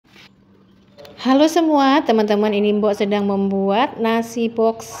Halo semua teman-teman, ini Mbok sedang membuat nasi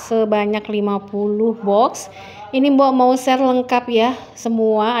box sebanyak 50 box. Ini Mbok mau share lengkap ya,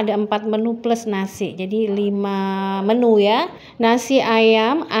 semua ada 4 menu plus nasi, jadi 5 menu ya. Nasi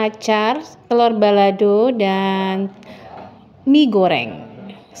ayam, acar, telur balado, dan mie goreng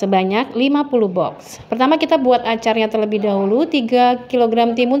sebanyak 50 box. Pertama kita buat acarnya terlebih dahulu. 3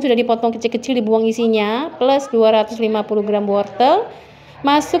 kg timun sudah dipotong kecil-kecil, dibuang isinya, plus 250 gram wortel,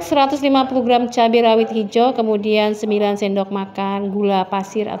 masuk 150 gram cabai rawit hijau, kemudian 9 sendok makan gula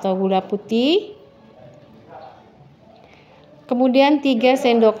pasir atau gula putih, kemudian 3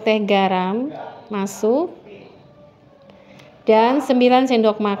 sendok teh garam masuk, dan 9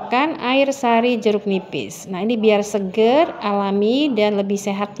 sendok makan air sari jeruk nipis. Nah, ini biar seger, alami, dan lebih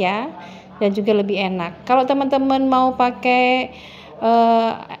sehat ya, dan juga lebih enak. Kalau teman-teman mau pakai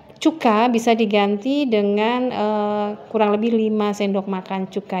cuka, bisa diganti dengan kurang lebih 5 sendok makan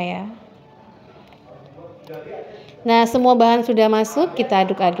cuka ya. Nah, semua bahan sudah masuk, kita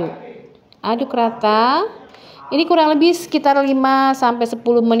aduk-aduk. Aduk rata. Ini kurang lebih sekitar 5-10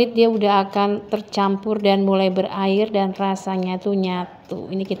 menit dia udah akan tercampur dan mulai berair dan rasanya tuh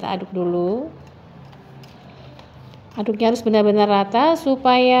nyatu. Ini kita aduk dulu. Aduknya harus benar-benar rata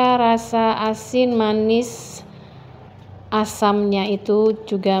supaya rasa asin, manis, asamnya itu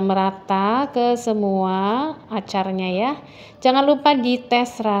juga merata ke semua acarnya ya. Jangan lupa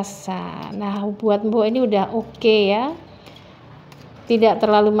dites rasa. Nah, buat Mbok ini udah oke ya. Tidak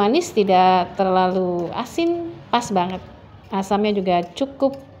terlalu manis, tidak terlalu asin, pas banget. Asamnya juga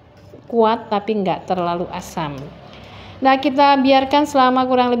cukup kuat tapi nggak terlalu asam. Nah, kita biarkan selama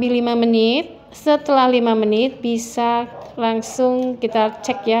kurang lebih 5 menit. Setelah 5 menit bisa langsung kita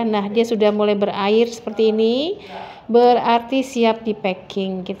cek ya. Nah, dia sudah mulai berair seperti ini. Berarti siap di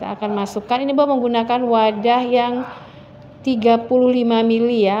packing. Kita akan masukkan, ini Mbak menggunakan wadah yang 35 ml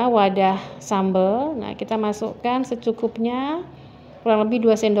ya, wadah sambal. Nah, kita masukkan secukupnya, kurang lebih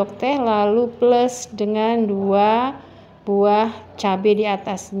 2 sendok teh, lalu plus dengan 2 buah cabai di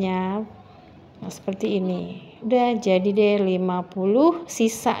atasnya. Nah, seperti ini. Udah jadi deh 50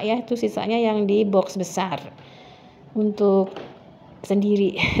 sisa ya, itu sisanya yang di box besar untuk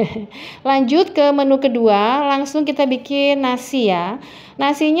sendiri. Lanjut ke menu kedua, langsung kita bikin nasi ya.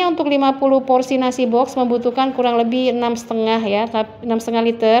 Nasinya untuk 50 porsi nasi box membutuhkan kurang lebih 6,5 ya, 6,5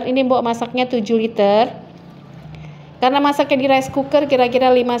 liter. Ini Mbok masaknya 7 liter. Karena masaknya di rice cooker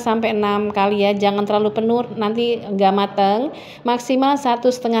kira-kira 5-6 kali ya, jangan terlalu penuh nanti nggak mateng. Maksimal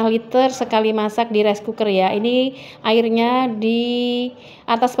 1,5 liter sekali masak di rice cooker ya. Ini airnya di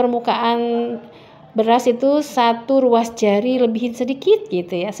atas permukaan beras itu 1 ruas jari lebihin sedikit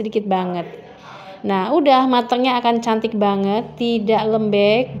gitu ya, sedikit banget. Nah, udah matangnya akan cantik banget, tidak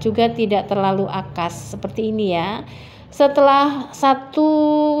lembek, juga tidak terlalu akas seperti ini ya. Setelah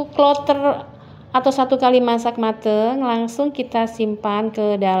 1 kloter atau 1 kali masak mateng, langsung kita simpan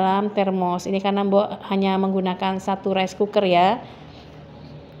ke dalam termos. Ini karena Mbok hanya menggunakan 1 rice cooker ya.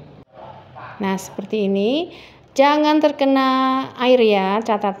 Nah, seperti ini. Jangan terkena air ya,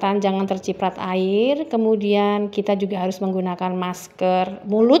 catatan jangan terciprat air. Kemudian kita juga harus menggunakan masker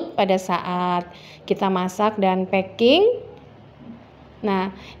mulut pada saat kita masak dan packing.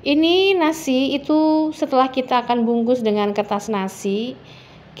 Nah, ini nasi itu setelah kita akan bungkus dengan kertas nasi,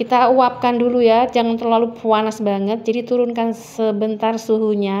 kita uapkan dulu ya, jangan terlalu panas banget. Jadi turunkan sebentar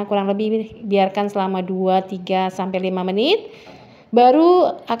suhunya, kurang lebih biarkan selama 2-3-5 menit. Baru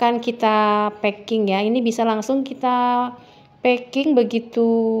akan kita packing ya. Ini bisa langsung kita packing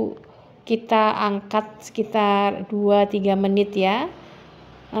begitu kita angkat sekitar 2-3 menit ya.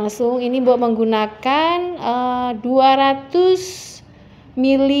 Langsung ini Mbok menggunakan 200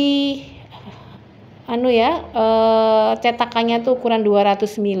 mili cetakannya tuh ukuran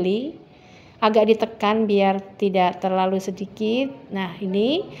 200 mili. Agak ditekan biar tidak terlalu sedikit. Nah,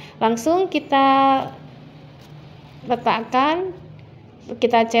 ini langsung kita letakkan,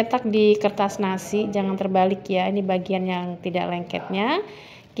 kita cetak di kertas nasi, jangan terbalik ya, ini bagian yang tidak lengketnya.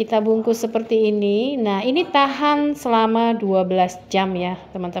 Kita bungkus seperti ini. Nah, ini tahan selama 12 jam ya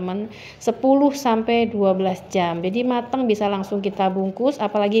teman-teman, 10-12 jam. Jadi matang bisa langsung kita bungkus,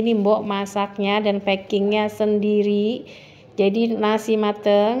 apalagi ini Mbok masaknya dan packingnya sendiri. Jadi nasi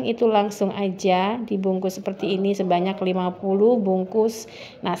mateng itu langsung aja dibungkus seperti ini sebanyak 50 bungkus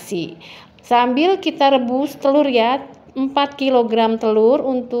nasi. Sambil kita rebus telur ya. 4 kg telur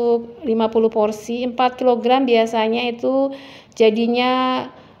untuk 50 porsi. 4 kg biasanya itu jadinya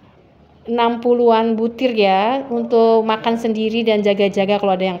 60-an butir ya, untuk makan sendiri dan jaga-jaga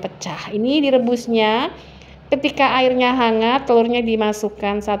kalau ada yang pecah. Ini direbusnya, ketika airnya hangat telurnya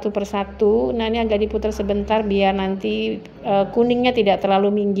dimasukkan satu persatu. Nah, ini agak diputar sebentar biar nanti kuningnya tidak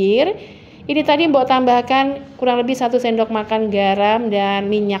terlalu minggir. Ini tadi Mbok tambahkan kurang lebih 1 sendok makan garam dan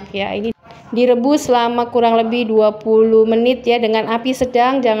minyak ya. Ini direbus selama kurang lebih 20 menit ya, dengan api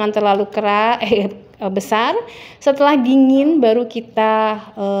sedang, jangan terlalu besar. Setelah dingin baru kita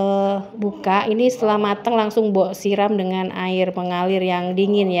buka. Ini setelah matang langsung Mbok siram dengan air mengalir yang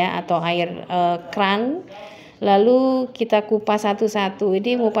dingin ya, atau air kran. Lalu kita kupas satu-satu.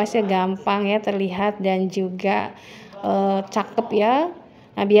 Ini ngupasnya gampang ya, terlihat dan juga cakep ya.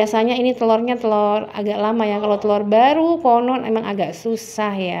 Nah biasanya ini telurnya telur agak lama ya, kalau telur baru konon emang agak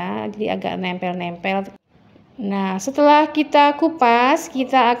susah ya, jadi agak nempel-nempel. Nah setelah kita kupas,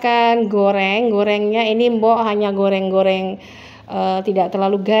 kita akan goreng. Gorengnya ini Mbok hanya goreng-goreng tidak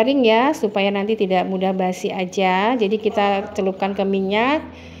terlalu garing ya, supaya nanti tidak mudah basi aja. Jadi kita celupkan ke minyak,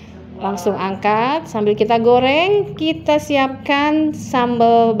 langsung angkat. Sambil kita goreng, kita siapkan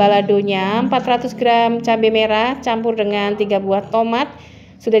sambal baladonya. 400 gram cabai merah campur dengan 3 buah tomat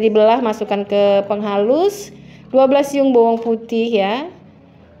sudah dibelah, masukkan ke penghalus. 12 siung bawang putih ya.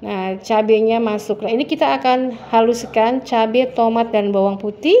 Nah cabenya masuk. Nah ini kita akan haluskan cabai, tomat dan bawang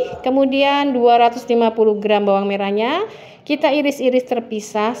putih. Kemudian 250 gram bawang merahnya kita iris-iris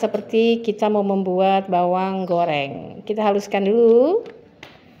terpisah seperti kita mau membuat bawang goreng. Kita haluskan dulu.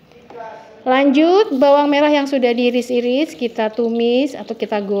 Lanjut, bawang merah yang sudah diiris-iris kita tumis atau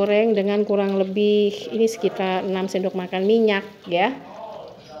kita goreng dengan kurang lebih ini sekitar 6 sendok makan minyak ya.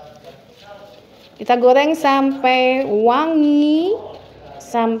 Kita goreng sampai wangi,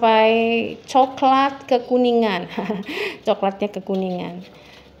 sampai coklat kekuningan. Coklatnya kekuningan.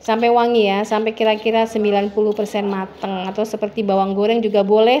 Sampai wangi ya, sampai kira-kira 90% matang, atau seperti bawang goreng juga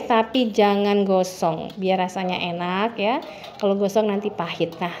boleh, tapi jangan gosong biar rasanya enak ya. Kalau gosong nanti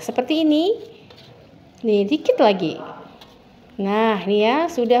pahit. Nah seperti ini. Nih dikit lagi. Nah ini ya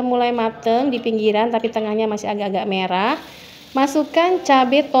sudah mulai mateng di pinggiran, tapi tengahnya masih agak-agak merah. Masukkan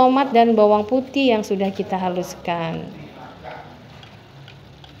cabai, tomat dan bawang putih yang sudah kita haluskan.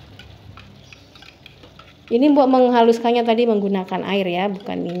 Ini Mbok menghaluskannya tadi menggunakan air ya,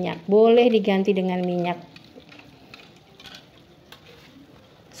 bukan minyak. Boleh diganti dengan minyak.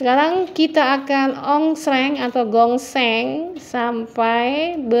 Sekarang kita akan ongsreng atau gongseng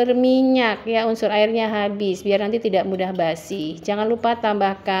sampai berminyak ya, unsur airnya habis biar nanti tidak mudah basi. Jangan lupa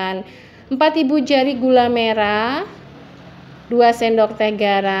tambahkan 4 ibu jari gula merah, 2 sendok teh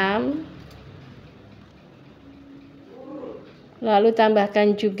garam. Lalu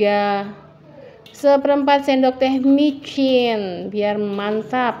tambahkan juga 1/4 sendok teh micin biar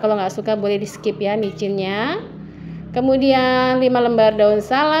mantap. Kalau nggak suka boleh di skip ya micinnya. Kemudian 5 lembar daun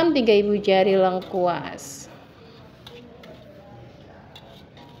salam, 3 ibu jari lengkuas.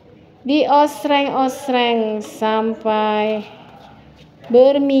 Diosreng-osreng sampai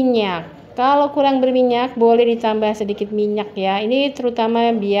berminyak. Kalau kurang berminyak boleh ditambah sedikit minyak ya. Ini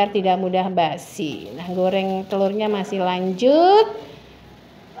terutama biar tidak mudah basi. Nah goreng telurnya masih lanjut.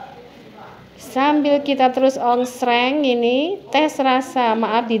 Sambil kita terus ongsreng ini, tes rasa,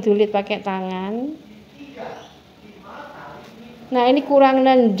 maaf didulit pakai tangan. Nah ini kurang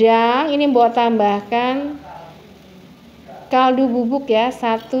nendang, ini Mbok tambahkan kaldu bubuk ya,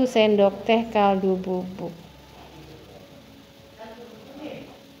 1 sendok teh kaldu bubuk.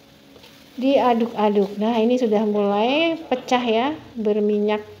 Diaduk-aduk. Nah ini sudah mulai pecah ya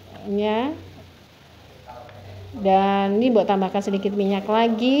berminyaknya. Dan ini Mbok tambahkan sedikit minyak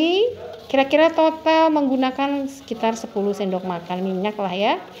lagi. Kira-kira total menggunakan sekitar 10 sendok makan minyak lah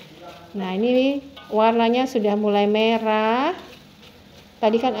ya. Nah ini warnanya sudah mulai merah.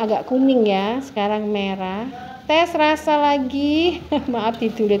 Tadi kan agak kuning ya, sekarang merah. Tes rasa lagi. Maaf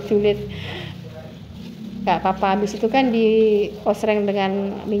ditulit-tulit. Gak apa-apa, habis itu kan diosreng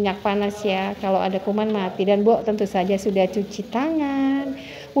dengan minyak panas ya. Kalau ada kuman mati. Dan Mbok tentu saja sudah cuci tangan.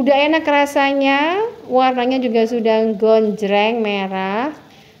 Udah enak rasanya. Warnanya juga sudah gonjreng merah.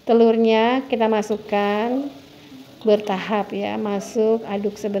 Telurnya kita masukkan bertahap ya, masuk,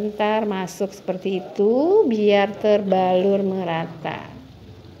 aduk sebentar, masuk seperti itu biar terbalur merata.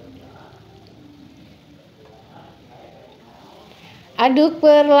 Aduk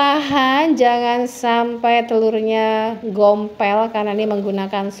perlahan, jangan sampai telurnya gompel karena ini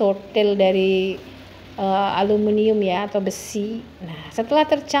menggunakan sortil dari aluminium ya atau besi. Nah, setelah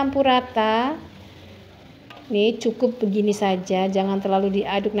tercampur rata, nih cukup begini saja, jangan terlalu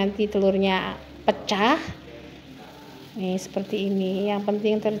diaduk nanti telurnya pecah. Nih seperti ini, yang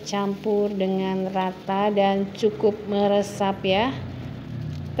penting tercampur dengan rata dan cukup meresap ya.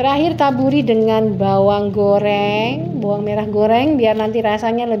 Terakhir taburi dengan bawang goreng, bawang merah goreng biar nanti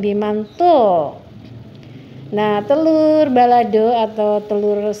rasanya lebih mantul. Nah telur balado atau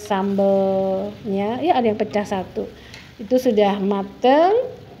telur sambalnya, ya ada yang pecah 1, itu sudah mateng.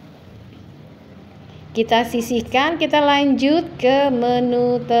 Kita sisihkan, kita lanjut ke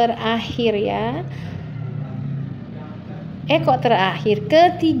menu terakhir ya. Kok terakhir?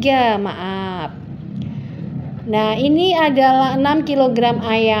 Ketiga, maaf. Nah, ini adalah 6 kg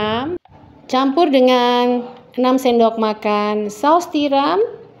ayam campur dengan 6 sendok makan saus tiram,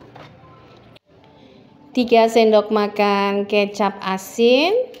 3 sendok makan kecap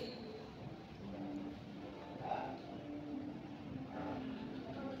asin,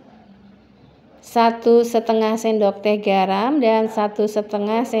 1,5 sendok teh garam, dan 1,5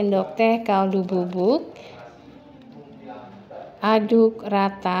 sendok teh kaldu bubuk. Aduk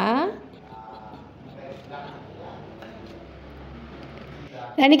rata.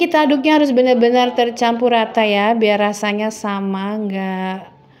 Nah, ini kita aduknya harus benar-benar tercampur rata ya, biar rasanya sama, nggak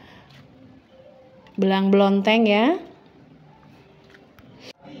belang-belonteng ya.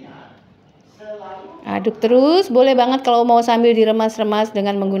 Aduk terus, boleh banget kalau mau sambil diremas-remas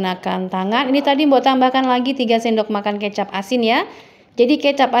dengan menggunakan tangan. Ini tadi mau tambahkan lagi 3 sendok makan kecap asin ya. Jadi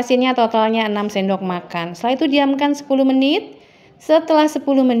kecap asinnya totalnya 6 sendok makan. Setelah itu diamkan 10 menit. Setelah 10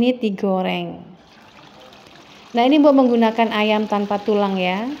 menit digoreng. Nah, ini mau menggunakan ayam tanpa tulang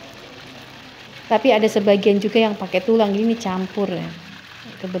ya. Tapi ada sebagian juga yang pakai tulang, ini campur ya.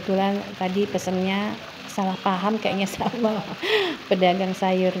 Kebetulan tadi pesennya salah paham kayaknya sama pedagang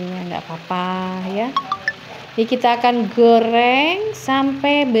sayurnya, nggak apa-apa ya. Jadi kita akan goreng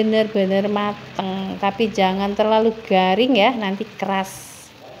sampai benar-benar mateng, tapi jangan terlalu garing ya, nanti keras.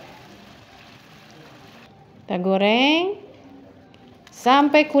 Kita goreng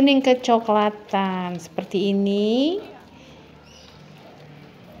sampai kuning kecoklatan seperti ini.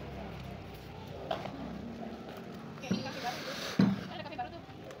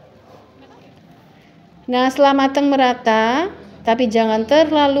 Nah, setelah matang merata, tapi jangan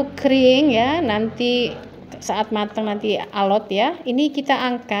terlalu kering ya, nanti saat matang nanti alot ya. Ini kita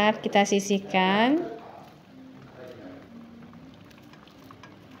angkat, kita sisihkan.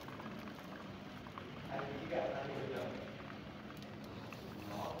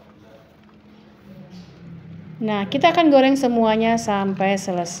 Nah, kita akan goreng semuanya sampai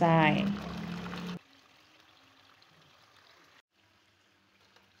selesai.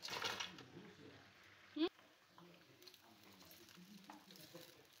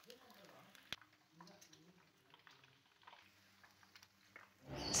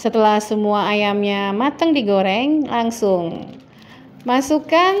 Setelah semua ayamnya matang digoreng, langsung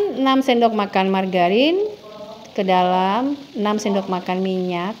masukkan 6 sendok makan margarin ke dalam 6 sendok makan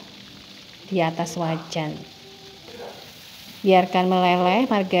minyak di atas wajan. Biarkan meleleh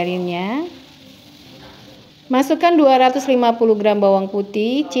margarinnya. Masukkan 250 gram bawang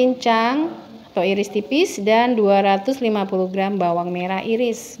putih cincang atau iris tipis dan 250 gram bawang merah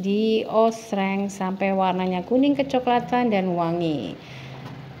iris. Diosreng sampai warnanya kuning kecoklatan dan wangi.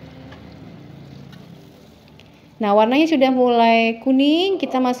 Nah, warnanya sudah mulai kuning,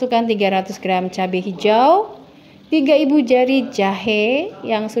 kita masukkan 300 gram cabai hijau, 3 ibu jari jahe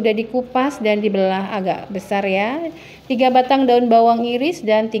yang sudah dikupas dan dibelah agak besar ya, 3 batang daun bawang iris,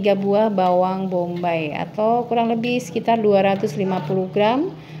 dan 3 buah bawang bombay atau kurang lebih sekitar 250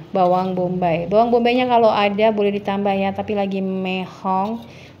 gram bawang bombay. Bawang bombaynya kalau ada boleh ditambah ya, tapi lagi mehong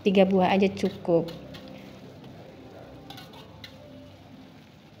 3 buah aja cukup.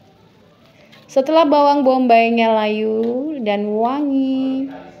 Setelah bawang bombaynya layu dan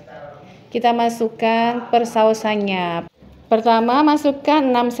wangi, kita masukkan persausannya. Pertama, masukkan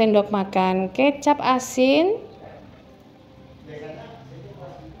 6 sendok makan kecap asin,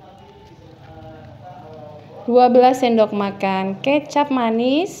 12 sendok makan kecap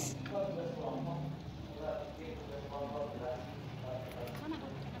manis,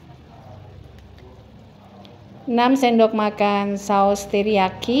 6 sendok makan saus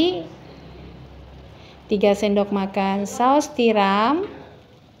teriyaki, 3 sendok makan saus tiram,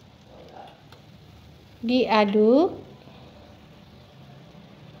 diaduk.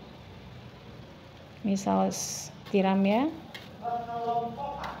 Ini saus tiram ya.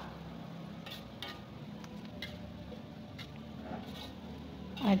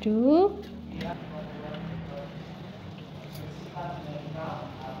 Aduk.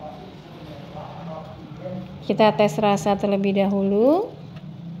 Kita tes rasa terlebih dahulu.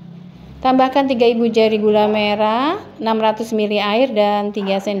 Tambahkan 3 ibu jari gula merah, 600 ml air, dan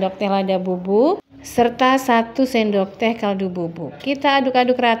 3 sendok teh lada bubuk, serta 1 sendok teh kaldu bubuk. Kita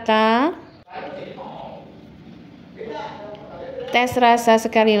aduk-aduk rata. Tes rasa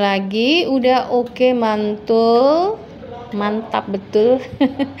sekali lagi, udah oke, mantul, mantap betul.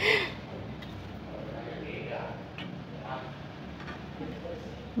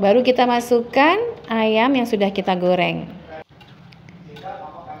 Baru kita masukkan ayam yang sudah kita goreng.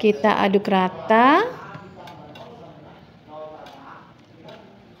 Kita aduk rata.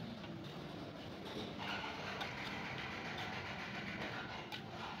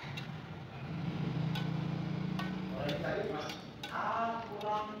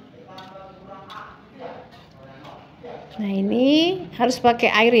 Nah, ini harus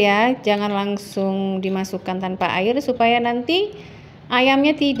pakai air ya, jangan langsung dimasukkan tanpa air supaya nanti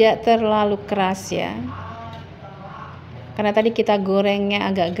ayamnya tidak terlalu keras ya. Karena tadi kita gorengnya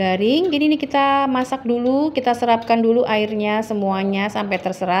agak garing, jadi ini kita masak dulu, kita serapkan dulu airnya semuanya sampai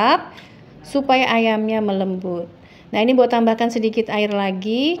terserap supaya ayamnya melembut. Nah, ini buat tambahkan sedikit air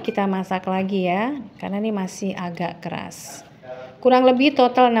lagi, kita masak lagi ya, karena ini masih agak keras. Kurang lebih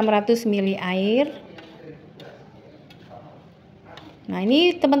total 600 ml air. Nah,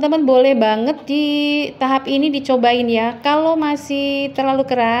 ini teman-teman boleh banget di tahap ini dicobain ya. Kalau masih terlalu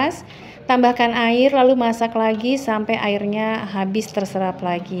keras, tambahkan air lalu masak lagi sampai airnya habis terserap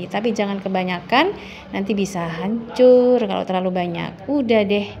lagi. Tapi jangan kebanyakan, nanti bisa hancur kalau terlalu banyak. Udah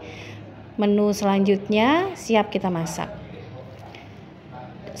deh, menu selanjutnya siap kita masak.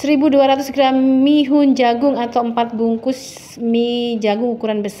 1200 gram mihun jagung atau 4 bungkus mie jagung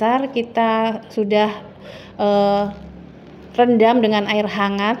ukuran besar kita sudah rendam dengan air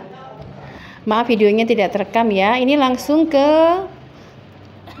hangat. Maaf videonya tidak terekam ya. Ini langsung ke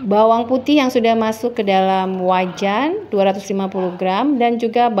bawang putih yang sudah masuk ke dalam wajan 250 gram dan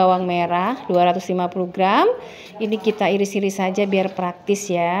juga bawang merah 250 gram. Ini kita iris-iris saja biar praktis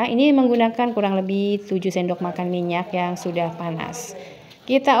ya. Ini menggunakan kurang lebih 7 sendok makan minyak yang sudah panas.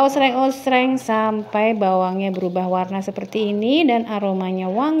 Kita osreng-osreng sampai bawangnya berubah warna seperti ini dan aromanya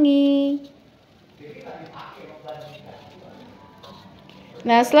wangi.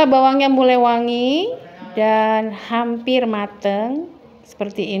 Nah, setelah bawangnya mulai wangi dan hampir mateng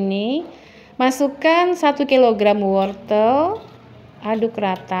seperti ini, masukkan 1 kg wortel, aduk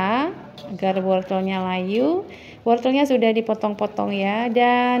rata agar wortelnya layu. Wortelnya sudah dipotong-potong ya,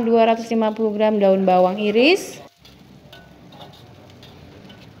 dan 250 gram daun bawang iris,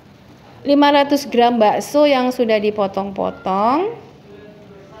 500 gram bakso yang sudah dipotong-potong.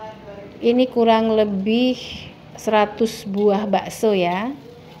 Ini kurang lebih 100 buah bakso ya,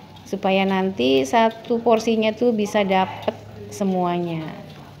 supaya nanti satu porsinya tuh bisa dapet semuanya.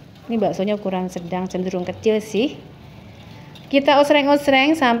 Ini baksonya ukuran sedang, cenderung kecil sih. Kita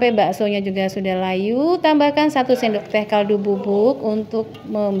osreng-osreng sampai baksonya juga sudah layu. Tambahkan 1 sendok teh kaldu bubuk untuk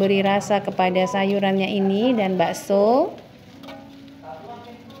memberi rasa kepada sayurannya ini dan bakso.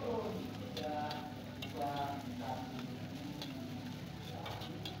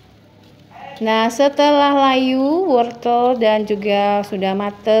 Nah, setelah layu wortel dan juga sudah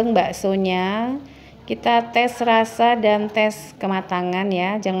mateng baksonya, kita tes rasa dan tes kematangan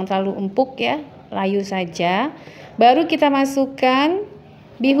ya. Jangan terlalu empuk ya, layu saja. Baru kita masukkan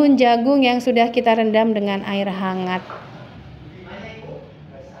bihun jagung yang sudah kita rendam dengan air hangat.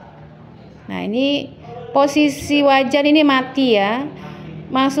 Nah, ini posisi wajan ini mati ya.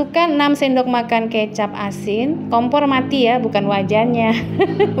 Masukkan 6 sendok makan kecap asin. Kompor mati ya, bukan wajannya.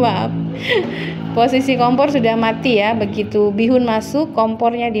 Maaf. Posisi kompor sudah mati ya. Begitu bihun masuk,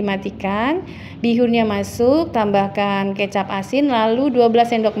 kompornya dimatikan. Bihunnya masuk, tambahkan kecap asin, lalu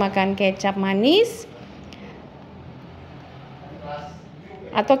 12 sendok makan kecap manis.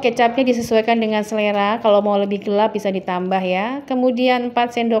 Atau kecapnya disesuaikan dengan selera. Kalau mau lebih gelap bisa ditambah ya. Kemudian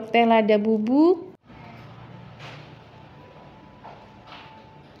 4 sendok teh lada bubuk.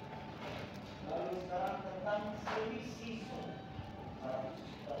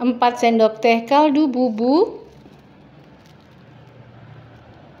 4 sendok teh kaldu bubuk,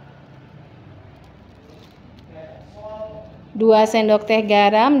 2 sendok teh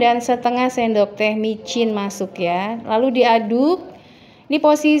garam dan setengah sendok teh micin masuk ya. Lalu diaduk. Ini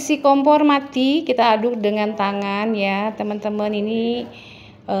posisi kompor mati, kita aduk dengan tangan ya teman-teman. Ini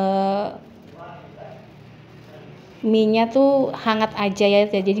mie-nya tuh hangat aja ya,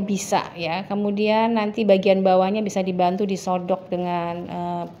 jadi bisa ya. Kemudian nanti bagian bawahnya bisa dibantu disodok dengan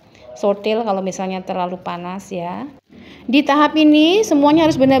sortil kalau misalnya terlalu panas ya. Di tahap ini semuanya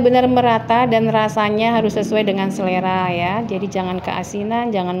harus benar-benar merata dan rasanya harus sesuai dengan selera ya. Jadi jangan keasinan,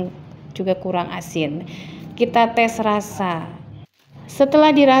 jangan juga kurang asin. Kita tes rasa.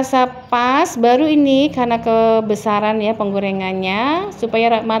 Setelah dirasa pas, baru ini karena kebesaran ya penggorengannya,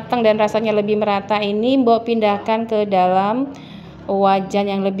 supaya matang dan rasanya lebih merata, ini Mbok pindahkan ke dalam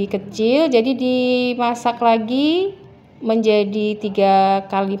wajan yang lebih kecil. Jadi dimasak lagi menjadi 3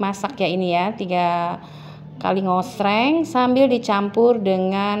 kali masak ya ini ya, 3 kali ngosreng sambil dicampur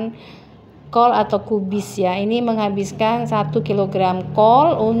dengan kol atau kubis ya. Ini menghabiskan 1 kg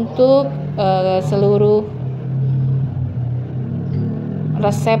kol untuk seluruh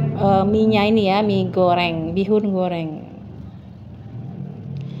resep mie-nya ini ya, mie goreng, bihun goreng.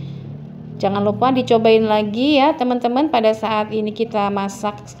 Jangan lupa dicobain lagi ya teman-teman pada saat ini kita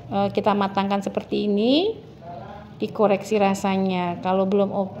masak, kita matangkan seperti ini. dikoreksi rasanya. Kalau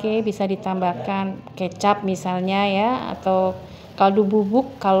belum oke bisa ditambahkan kecap misalnya ya, atau kaldu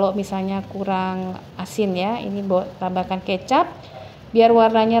bubuk kalau misalnya kurang asin ya. Ini tambahkan kecap biar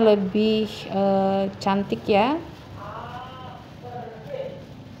warnanya lebih cantik ya.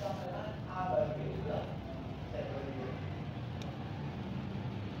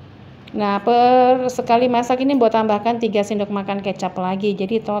 Nah, per sekali masak ini buat tambahkan 3 sendok makan kecap lagi.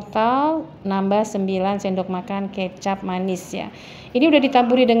 Jadi total nambah 9 sendok makan kecap manis ya. Ini udah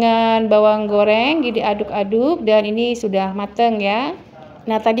ditaburi dengan bawang goreng, diaduk-aduk dan ini sudah mateng ya.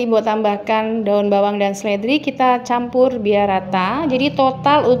 Nah, tadi buat tambahkan daun bawang dan seledri kita campur biar rata. Jadi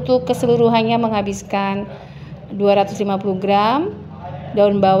total untuk keseluruhannya menghabiskan 250 gram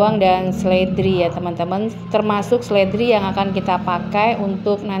daun bawang dan seledri ya teman-teman, termasuk seledri yang akan kita pakai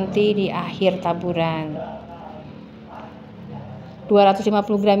untuk nanti di akhir taburan.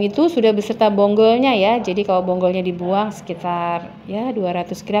 250 gram itu sudah beserta bonggolnya ya, jadi kalau bonggolnya dibuang sekitar ya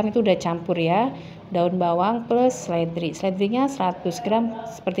 200 gram itu udah campur ya, daun bawang plus seledri. Seledrinya 100 gram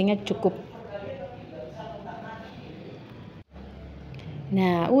sepertinya cukup.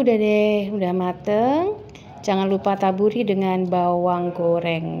 Nah, udah deh, udah mateng. Jangan lupa taburi dengan bawang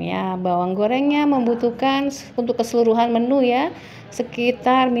goreng ya. Bawang gorengnya membutuhkan untuk keseluruhan menu ya,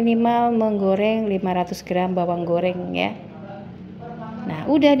 sekitar minimal menggoreng 500 gram bawang goreng ya. Nah,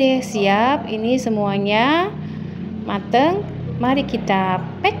 udah deh siap. Ini semuanya mateng. Mari kita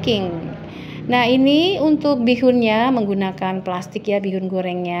packing. Nah, ini untuk bihunnya menggunakan plastik ya, bihun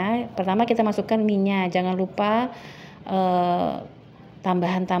gorengnya. Pertama kita masukkan minyak. Jangan lupa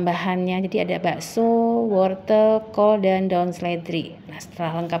tambahan-tambahannya, jadi ada bakso, wortel, kol, dan daun seledri. Nah,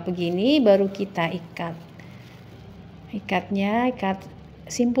 setelah lengkap begini baru kita ikat. Ikat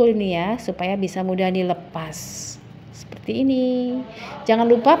simpul ini ya, supaya bisa mudah dilepas seperti ini. Jangan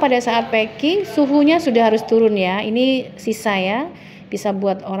lupa pada saat packing suhunya sudah harus turun ya. Ini sisa ya, bisa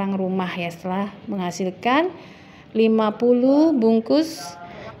buat orang rumah ya setelah menghasilkan 50 bungkus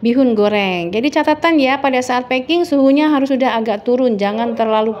bihun goreng. Jadi catatan ya, pada saat packing suhunya harus sudah agak turun, jangan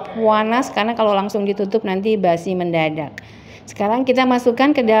terlalu panas karena kalau langsung ditutup nanti basi mendadak. Sekarang kita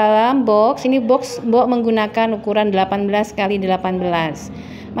masukkan ke dalam box. Ini box menggunakan ukuran 18 x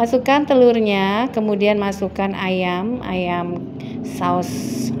 18. Masukkan telurnya, kemudian masukkan ayam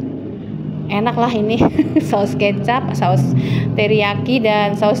saus. Enak lah ini saus kecap, saus teriyaki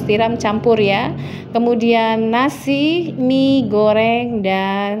dan saus tiram campur ya. Kemudian nasi, mie goreng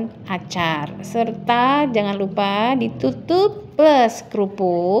dan acar. Serta jangan lupa ditutup plus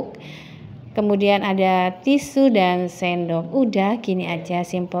kerupuk. Kemudian ada tisu dan sendok. Udah gini aja,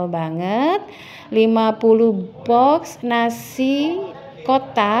 simple banget. 50 box nasi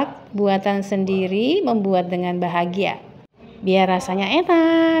kotak buatan sendiri, membuat dengan bahagia. Biar rasanya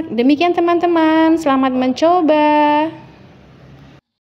enak. Demikian teman-teman, selamat mencoba.